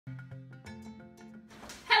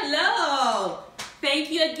Hello! Thank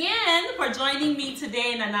you again for joining me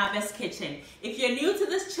today in Nanaaba's kitchen. If you're new to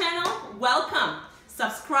this channel, welcome.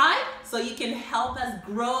 Subscribe so you can help us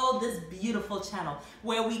grow this beautiful channel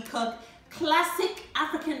where we cook classic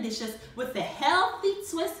African dishes with a healthy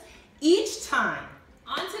twist each time.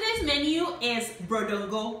 On today's menu is Brodo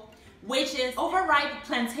Ngo, which is overripe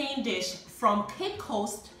plantain dish from Cape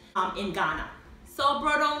Coast in Ghana. So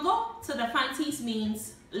Brodo Ngo to the Plantains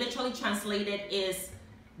means, literally translated, is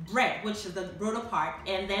bread, which is the brodo part,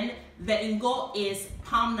 and then the Ngo is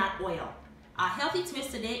palm nut oil. Our healthy twist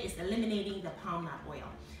today is eliminating the palm nut oil.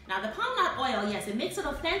 Now the palm nut oil, yes, it makes it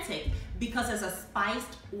authentic because it's a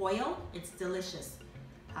spiced oil, it's delicious.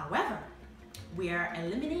 However, we are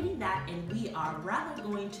eliminating that and we are rather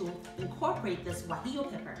going to incorporate this guajillo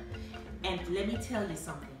pepper. And let me tell you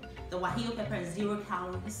something, the guajillo pepper is 0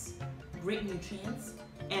 calories, great nutrients,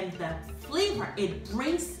 and the flavor it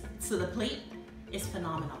brings to the plate is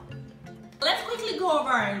phenomenal. Let's quickly go over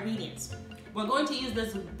our ingredients. We're going to use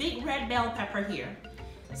this big red bell pepper here,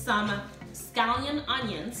 some scallion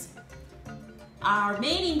onions, our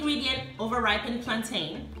main ingredient, over-ripened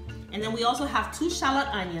plantain, and then we also have 2 shallot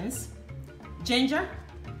onions, ginger,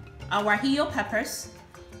 our guajillo peppers,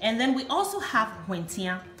 and then we also have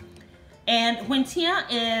whentia. And whentia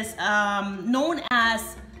is known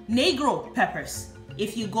as negro peppers.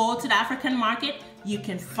 If you go to the African market, you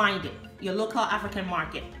can find it, your local African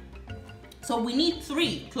market. So we need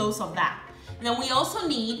 3 cloves of that. And then we also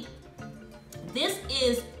need, this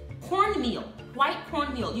is cornmeal, white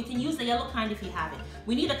cornmeal. You can use the yellow kind if you have it.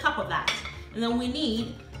 We need a cup of that. And then we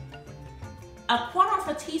need a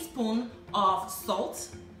 1/4 teaspoon of salt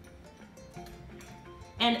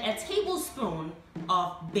and a tablespoon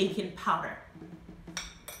of baking powder.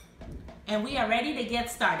 And we are ready to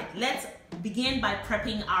get started. Let's begin by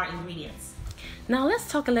prepping our ingredients. Now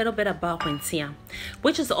let's talk a little bit about whentia,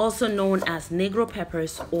 which is also known as negro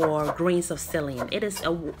peppers or grains of selim. It is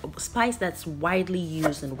a spice that's widely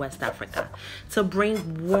used in West Africa to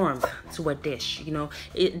bring warmth to a dish. You know,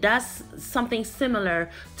 it does something similar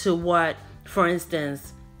to what, for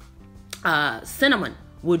instance, cinnamon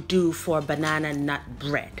would do for banana nut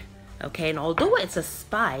bread. Okay, and although it's a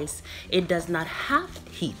spice, it does not have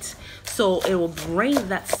heat. So it will bring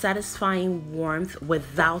that satisfying warmth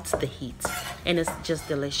without the heat. And it's just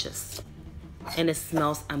delicious. And it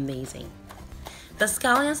smells amazing. The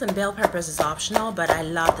scallions and bell peppers is optional, but I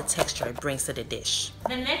love the texture it brings to the dish.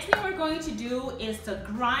 The next thing we're going to do is to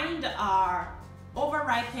grind our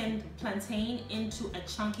over-ripened plantain into a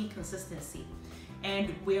chunky consistency.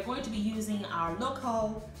 And we're going to be using our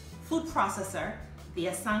local food processor, the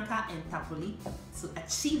Asanka and Tapoli, to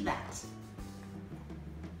achieve that.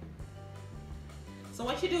 So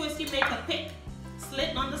what you do is you make a thick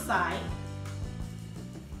slit on the side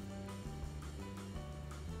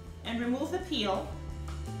and remove the peel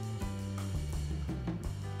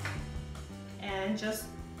and just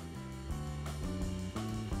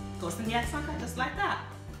goes in the Asanka just like that.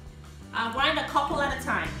 I'll grind a couple at a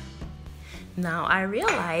time. Now I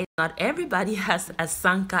realize not everybody has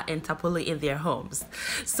Asanka and Tapoli in their homes.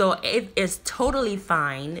 So it is totally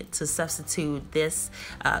fine to substitute this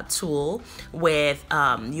tool with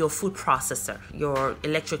your food processor. Your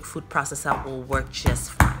electric food processor will work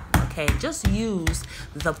just fine, okay? Just use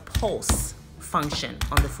the pulse function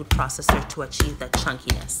on the food processor to achieve that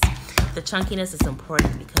chunkiness. The chunkiness is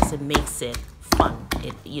important because it makes it fun.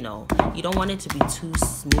 You know, you don't want it to be too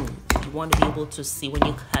smooth. You want to be able to see when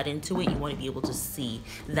you cut into it, you want to be able to see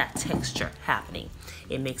that texture happening.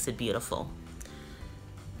 It makes it beautiful.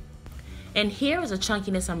 And here is the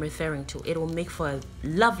chunkiness I'm referring to. It will make for a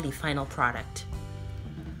lovely final product.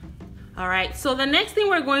 All right, so the next thing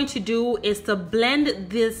we're going to do is to blend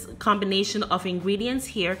this combination of ingredients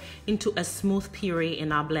here into a smooth puree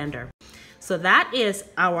in our blender. So that is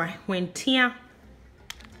our whentia.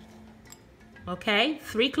 Okay,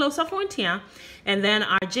 3 cloves of whentia, and then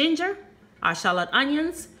our ginger, our shallot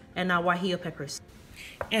onions, and our guajillo peppers.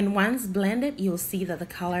 And once blended, you'll see that the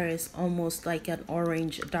color is almost like an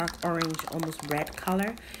orange, dark orange, almost red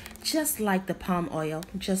color, just like the palm oil,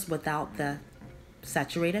 just without the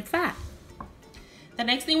saturated fat. The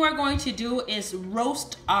next thing we're going to do is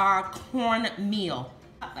roast our cornmeal.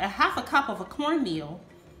 A 1/2 cup of a cornmeal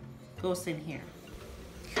goes in here.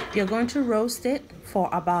 You're going to roast it for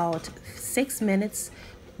about 6 minutes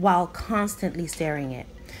while constantly stirring it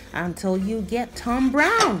until you get Tom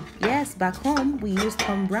Brown. Yes, back home we use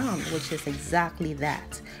Tom Brown, which is exactly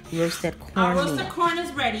that, roasted cornmeal. Our roasted corn is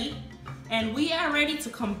ready, and we are ready to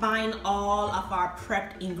combine all of our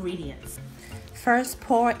prepped ingredients. First,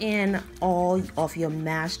 pour in all of your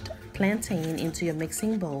mashed plantain into your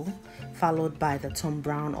mixing bowl, followed by the tone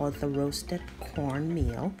brown or the roasted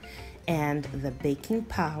cornmeal and the baking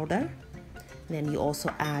powder. Then you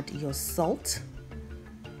also add your salt.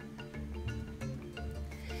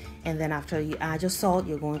 And then after you add your salt,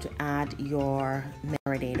 you're going to add your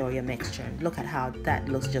marinade or your mixture. Look at how that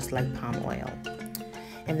looks just like palm oil.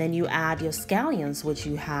 And then you add your scallions, which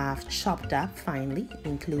you have chopped up finely,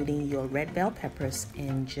 including your red bell peppers,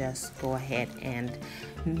 and just go ahead and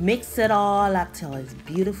mix it all up till it's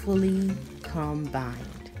beautifully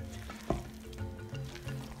combined.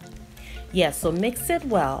 Yes, so mix it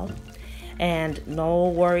well. And no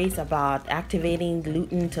worries about activating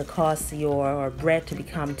gluten to cause your bread to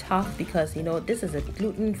become tough, because you know this is a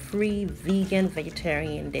gluten-free, vegan,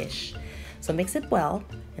 vegetarian dish. So mix it well,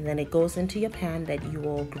 and then it goes into your pan that you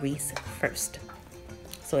will grease first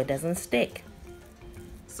so it doesn't stick.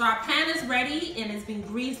 So our pan is ready and it's been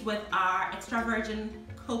greased with our extra virgin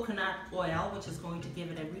coconut oil, which is going to give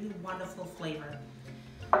it a really wonderful flavor.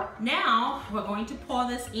 Now we're going to pour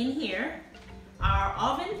this in here. Our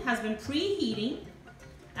oven has been preheating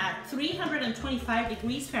at 325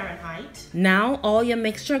 degrees Fahrenheit. Now all your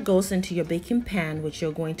mixture goes into your baking pan, which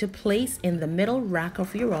you're going to place in the middle rack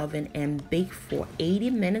of your oven and bake for 80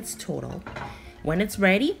 minutes total. When it's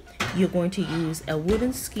ready, you're going to use a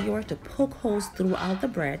wooden skewer to poke holes throughout the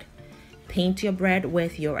bread. Paint your bread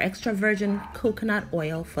with your extra virgin coconut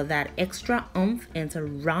oil for that extra oomph and to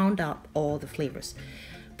round out all the flavors.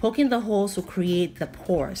 Poking the holes will create the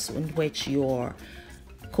pores in which your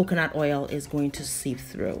coconut oil is going to seep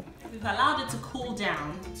through. We've allowed it to cool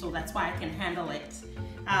down, so that's why I can handle it.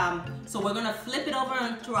 So we're gonna flip it over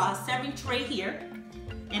onto our serving tray here,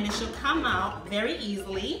 and it should come out very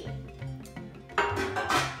easily.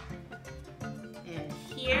 And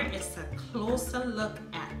here is a closer look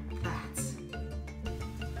at that.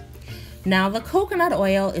 Now the coconut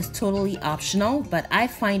oil is totally optional, but I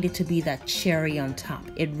find it to be that cherry on top.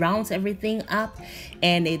 It rounds everything up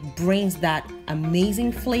and it brings that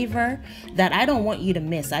amazing flavor that I don't want you to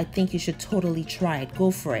miss. I think you should totally try it.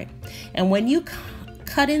 Go for it. And when you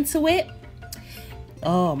cut into it,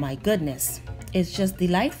 oh my goodness, it's just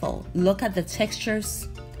delightful. Look at the textures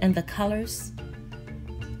and the colors.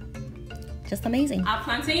 Just amazing. Our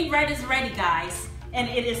plantain bread is ready, guys. And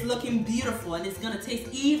it is looking beautiful, and it's gonna taste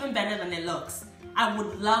even better than it looks. I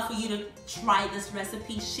would love for you to try this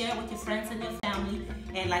recipe, share with your friends and your family.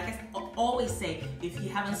 And like I always say, if you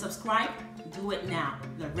haven't subscribed, do it now.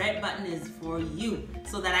 The red button is for you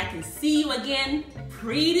so that I can see you again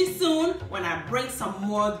pretty soon when I bring some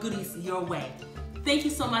more goodies your way. Thank you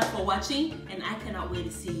so much for watching, and I cannot wait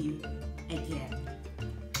to see you again.